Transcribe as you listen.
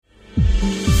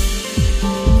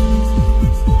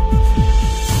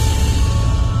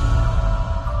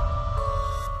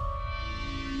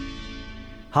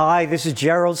Hi, this is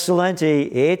Gerald Celente.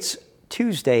 It's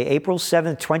Tuesday, April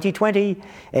 7th, 2020,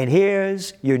 and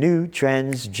here's your new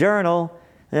Trends Journal.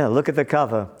 Yeah, look at the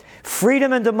cover.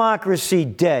 Freedom and democracy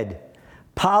dead.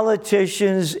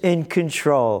 Politicians in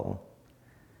control.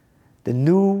 The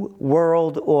New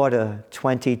World Order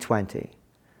 2020.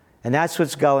 And that's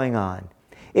what's going on.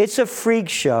 It's a freak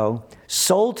show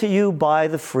sold to you by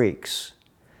the freaks.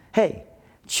 Hey,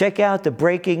 check out the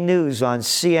breaking news on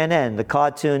CNN, the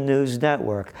Cartoon News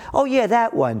Network. Oh yeah,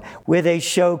 that one, where they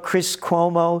show Chris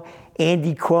Cuomo,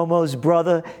 Andy Cuomo's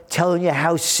brother, telling you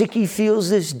how sick he feels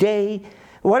this day.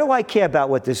 What do I care about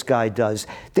what this guy does?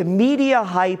 The media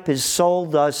hype has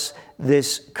sold us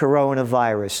this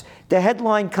coronavirus. The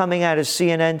headline coming out of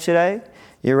CNN today,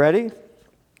 you ready?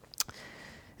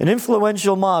 An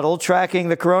influential model tracking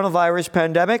the coronavirus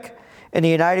pandemic in the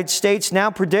United States now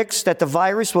predicts that the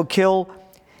virus will kill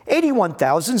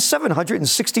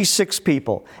 81,766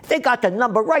 people. They got the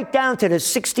number right down to the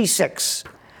 66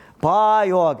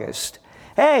 by August.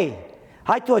 Hey,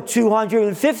 I thought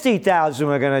 250,000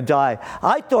 were going to die.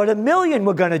 I thought 1 million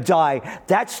were going to die.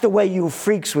 That's the way you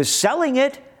freaks were selling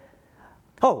it.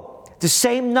 Oh, the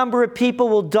same number of people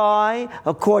will die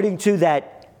according to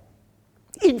that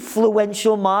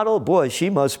influential model. Boy, she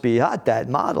must be hot, that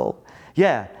model.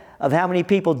 Yeah. Of how many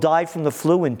people died from the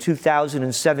flu in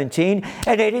 2017,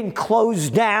 and they didn't close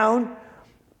down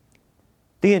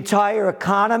the entire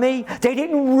economy. They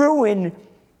didn't ruin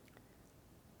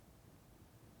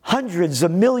hundreds of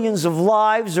millions of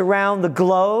lives around the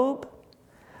globe,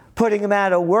 putting them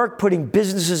out of work, putting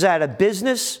businesses out of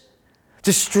business,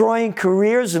 destroying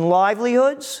careers and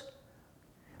livelihoods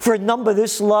for a number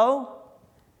this low.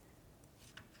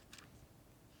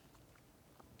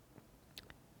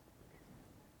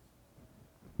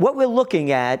 What we're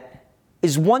looking at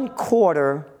is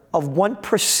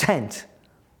 1/4%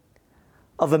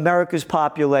 of America's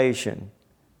population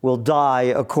will die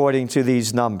according to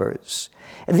these numbers.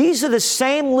 And these are the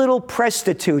same little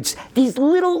prostitutes, these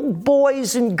little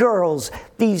boys and girls,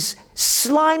 these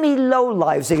slimy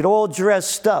lowlives. They get all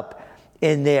dressed up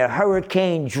in their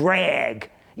hurricane drag.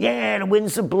 Yeah, the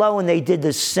winds are blowing. They did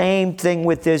the same thing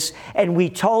with this. And we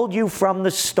told you from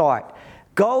the start,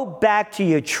 go back to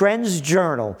your Trends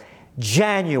Journal,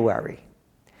 January.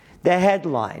 The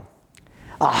headline,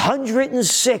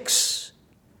 106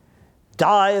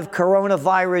 die of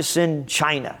coronavirus in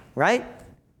China, right?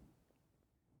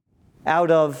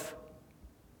 Out of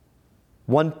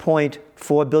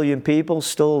 1.4 billion people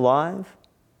still alive.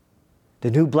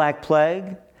 The new Black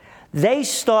Plague. They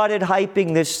started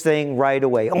hyping this thing right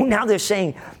away. Oh, now they're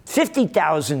saying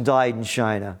 50,000 died in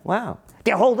China. Wow.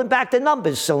 They're holding back the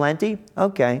numbers, Celente.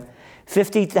 Okay.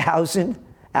 50,000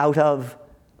 out of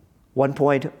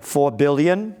 1.4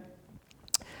 billion.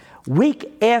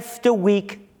 Week after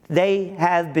week, they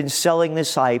have been selling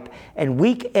this hype, and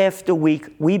week after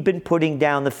week, we've been putting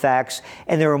down the facts,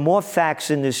 and there are more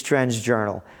facts in this Trends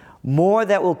Journal. More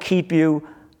that will keep you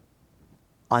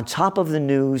on top of the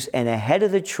news and ahead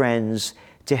of the trends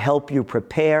to help you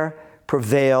prepare,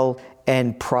 prevail,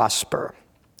 and prosper.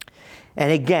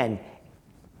 And again,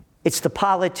 it's the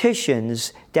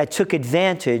politicians that took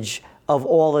advantage of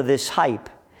all of this hype.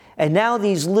 And now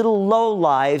these little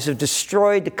lowlives have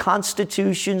destroyed the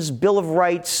Constitution's Bill of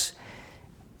Rights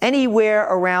anywhere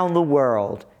around the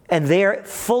world. And they're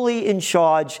fully in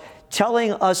charge,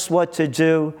 telling us what to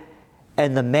do,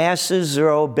 and the masses are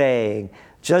obeying.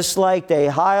 Just like they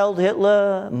Heil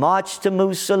Hitler, march to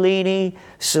Mussolini,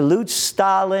 salute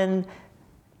Stalin,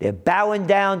 they're bowing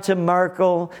down to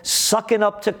Merkel, sucking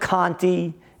up to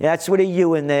Conti. That's what a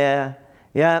you in there.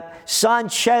 Yeah.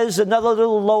 Sanchez, another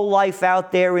little lowlife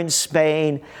out there in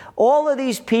Spain. All of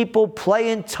these people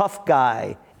playing tough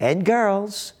guy. And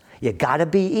girls, you gotta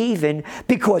be even,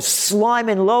 because slime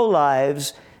and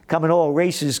lowlives come in all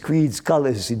races, creeds,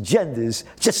 colors, and genders,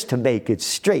 just to make it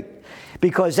straight.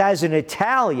 Because as an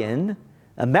Italian,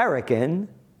 American,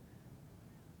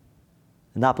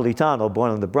 Napolitano,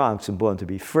 born in the Bronx and born to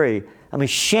be free, I'm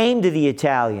ashamed of the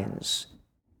Italians.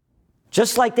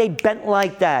 Just like they bent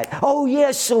like that. Oh,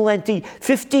 yes, Celente,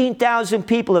 15,000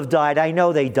 people have died. I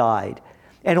know they died.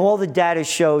 And all the data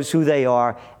shows who they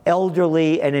are,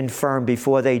 elderly and infirm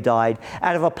before they died.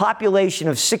 Out of a population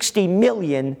of 60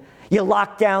 million, you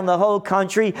locked down the whole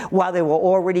country while they were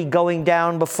already going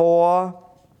down before.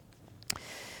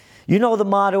 You know the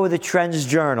motto of the Trends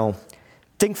Journal,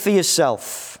 think for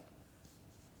yourself.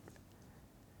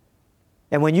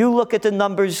 And when you look at the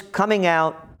numbers coming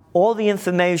out, all the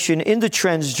information in the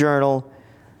Trends Journal,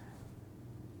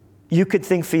 you could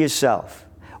think for yourself.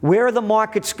 Where are the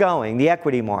markets going, the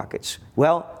equity markets?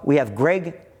 Well, we have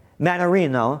Greg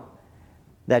Mannarino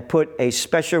that put a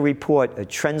special report, a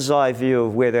trend's eye view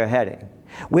of where they're heading.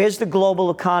 Where's the global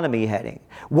economy heading?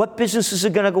 What businesses are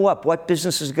going to go up? What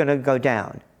businesses are going to go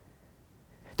down?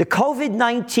 The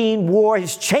COVID-19 war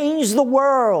has changed the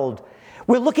world.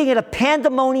 We're looking at a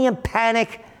pandemonium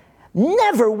panic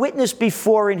never witnessed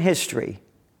before in history.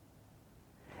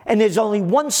 And there's only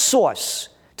one source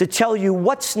to tell you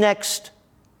what's next,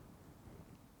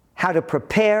 how to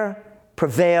prepare,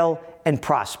 prevail, and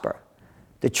prosper.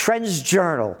 The Trends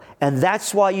Journal, and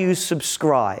that's why you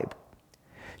subscribe.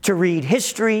 To read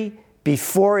history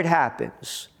before it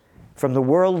happens from the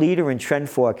world leader in trend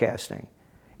forecasting.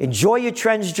 Enjoy your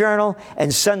Trends Journal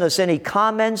and send us any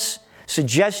comments,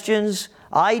 suggestions,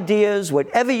 ideas,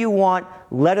 whatever you want,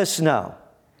 let us know.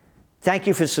 Thank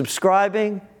you for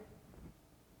subscribing,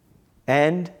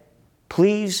 and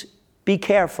please be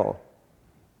careful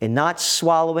in not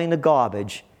swallowing the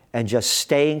garbage and just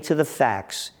staying to the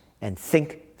facts, and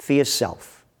think for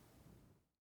yourself.